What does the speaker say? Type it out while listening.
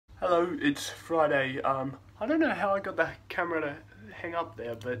Hello, it's Friday. I don't know how I got the camera to hang up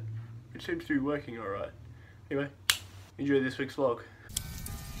there, but it seems to be working alright. Anyway, enjoy this week's vlog.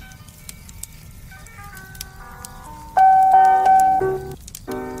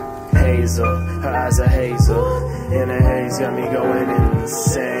 Hazel, her eyes are hazel, in a haze got me going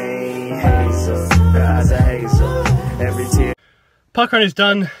insane. Hazel, her eyes are hazel, every tear. Parkrun is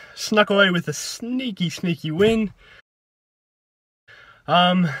done, snuck away with a sneaky win.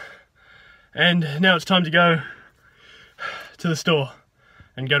 And now it's time to go to the store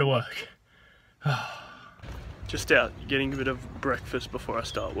and go to work. Just out getting a bit of breakfast before I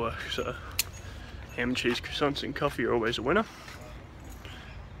start work, so ham and cheese croissants and coffee are always a winner.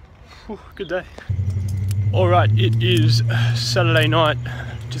 Whew, good day. Alright, it is Saturday night.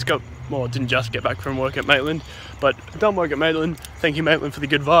 Didn't just get back from work at Maitland, but done work at Maitland. Thank you, Maitland, for the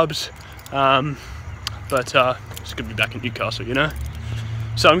good vibes. It's good to be back in Newcastle, you know.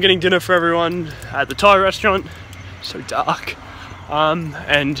 So I'm getting dinner for everyone at the Thai restaurant. So dark. And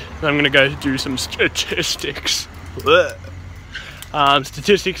then I'm gonna go do some statistics.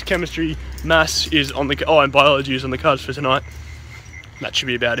 Statistics, chemistry, maths is on the and biology is on the cards for tonight. That should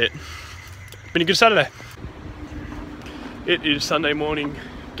be about it. Been a good Saturday. It is Sunday morning,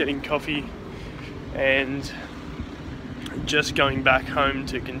 getting coffee and just going back home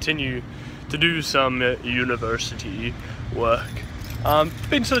to continue to do some university work.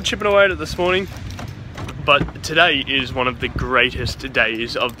 Been sort of chipping away at it this morning, but today is one of the greatest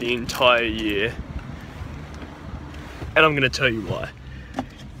days of the entire year, and I'm going to tell you why.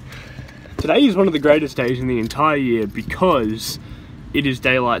 Today is one of the greatest days in the entire year because it is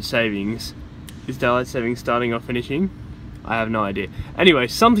daylight savings. Is daylight savings starting or finishing? I have no idea. Anyway,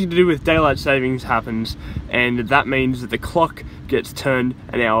 something to do with daylight savings happens, and that means that the clock gets turned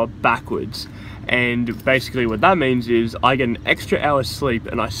an hour backwards. And basically what that means is I get an extra hour's sleep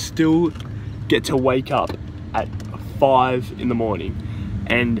and I still get to wake up at 5 in the morning.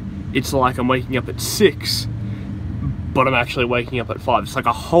 And it's like I'm waking up at 6, but I'm actually waking up at 5. It's like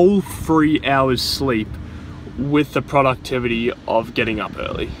a whole 3 hours sleep with the productivity of getting up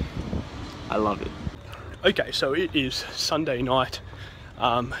early. I love it. Okay, so it is Sunday night.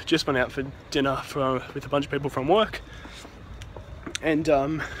 Just went out for dinner with a bunch of people from work. And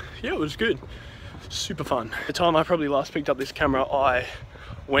yeah, it was good. Super fun. The time I probably last picked up this camera, I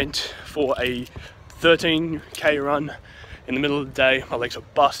went for a 13k run in the middle of the day. My legs were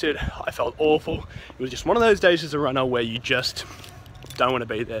busted. I felt awful. It was just one of those days as a runner where you just don't want to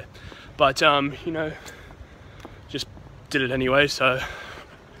be there. But you know, just did it anyway, so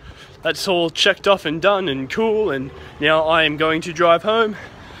that's all checked off and done and cool. And now I am going to drive home,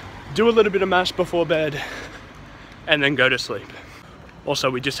 do a little bit of maths before bed, and then go to sleep.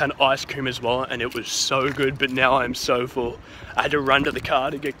 Also, we just had ice cream as well, and it was so good, but now I'm so full. I had to run to the car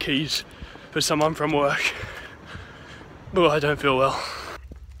to get keys for someone from work. Oh, I don't feel well.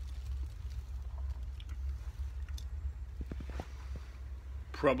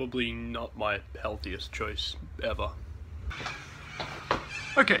 Probably not my healthiest choice ever.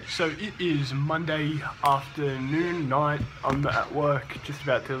 Okay, so it is Monday afternoon, night. I'm at work, just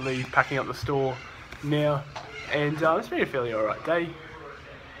about to leave, packing up the store now. And it's been a fairly alright day.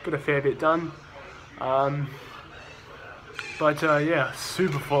 Got a fair bit done. Yeah,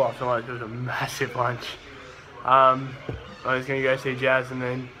 super full after lunch. It was a massive lunch. I was going to go see Jazz and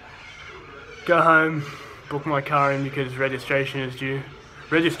then go home, book my car in because registration is due.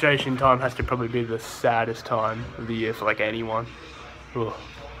 Registration time has to probably be the saddest time of the year for like anyone. Ugh.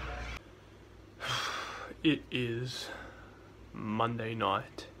 It is Monday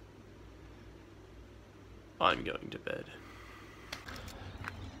night. I'm going to bed.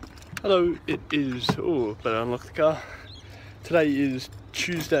 Hello, it is, better unlock the car. Today is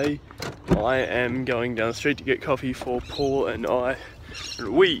Tuesday. I am going down the street to get coffee for Paul and I.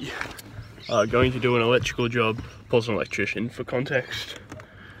 And we are going to do an electrical job. Paul's an electrician, for context.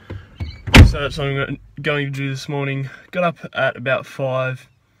 So that's what I'm going to do this morning. Got up at about 5,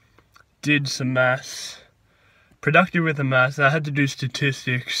 did some maths. Productive with the maths. I had to do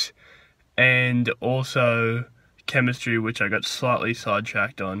statistics and also chemistry, which I got slightly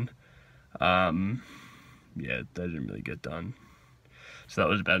sidetracked on. Yeah, they didn't really get done. So that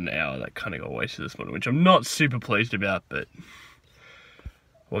was about an hour that kind of got wasted this morning, which I'm not super pleased about, but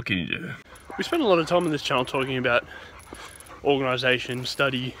what can you do? We spent a lot of time on this channel talking about organisation,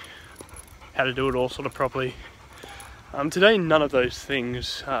 study, how to do it all sort of properly. Today, none of those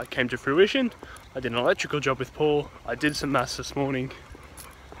things came to fruition. I did an electrical job with Paul. I did some maths this morning.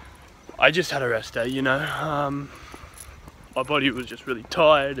 I just had a rest day, you know. My body was just really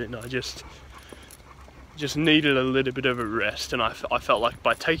tired, and I just just needed a little bit of a rest, and I felt like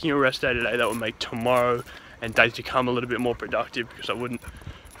by taking a rest day today, that would make tomorrow and days to come a little bit more productive, because I wouldn't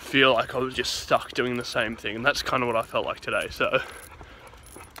feel like I was just stuck doing the same thing, and that's kind of what I felt like today. So,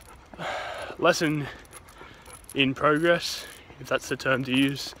 lesson in progress, if that's the term to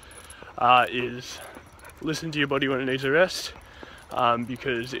use, is listen to your body when it needs a rest,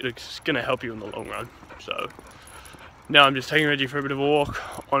 because it's going to help you in the long run. So now I'm just taking Reggie for a bit of a walk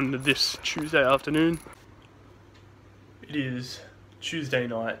on this Tuesday afternoon. It is Tuesday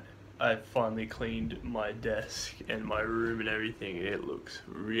night. I've finally cleaned my desk and my room and everything. It looks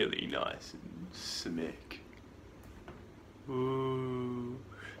really nice and slick. Ooh.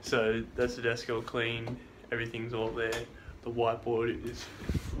 So that's the desk all clean. Everything's all there. The whiteboard is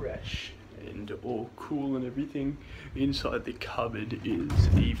fresh and all cool and everything. Inside the cupboard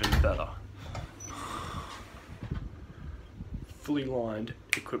is even better. Fully lined,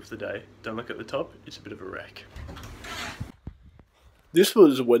 equipped for the day. Don't look at the top, it's a bit of a wreck. This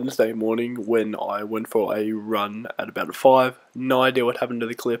was Wednesday morning when I went for a run at about 5. No idea what happened to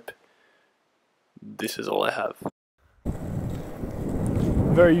the clip. This is all I have.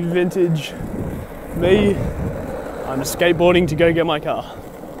 Very vintage me. I'm skateboarding to go get my car.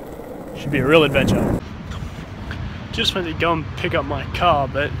 Should be a real adventure. Just went to go and pick up my car,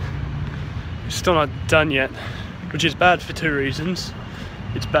 but it's still not done yet, which is bad for 2 reasons.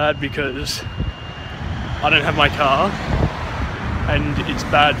 It's bad because I don't have my car, and it's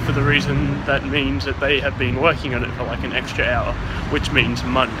bad for the reason that means that they have been working on it for like an extra hour, which means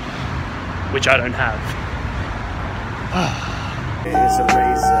money, which I don't have. It's a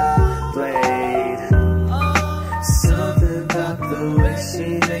razor blade. Something about the way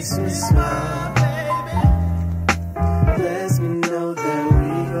she makes me smile lets me know that we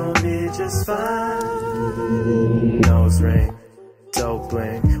gon' be just fine. Nose ring, dope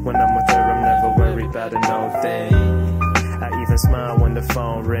bling. When I'm with her, I'm never worried about a no thing. I even smile when the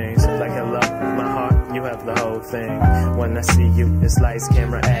phone rings. Like hello, my heart, you have the whole thing. When I see you, it's lights,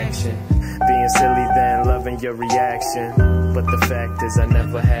 camera, action. Being silly then, loving your reaction. But the fact is I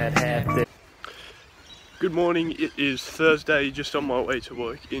never had this. Good morning, it is Thursday, just on my way to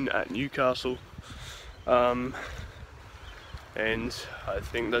work at Newcastle. And I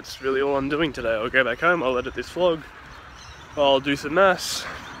think that's really all I'm doing today. I'll go back home, I'll edit this vlog, I'll do some maths,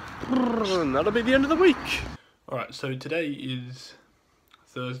 and that'll be the end of the week. Alright, so today is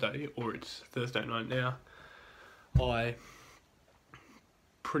Thursday, or it's Thursday night now. I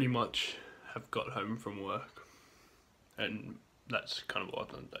pretty much have got home from work, and that's kind of what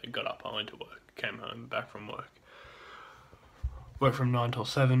I've done today. Got up, I went to work, came home, back from work. Worked from 9 till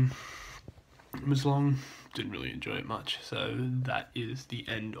 7. It was long, didn't really enjoy it much, so that is the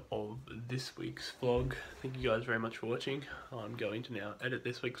end of this week's vlog. Thank you guys very much for watching. I'm going to now edit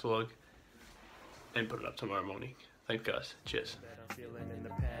this week's vlog and put it up tomorrow morning. Thanks guys, cheers. I'm feeling in the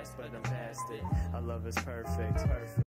past, but I'm past it. Our love is perfect.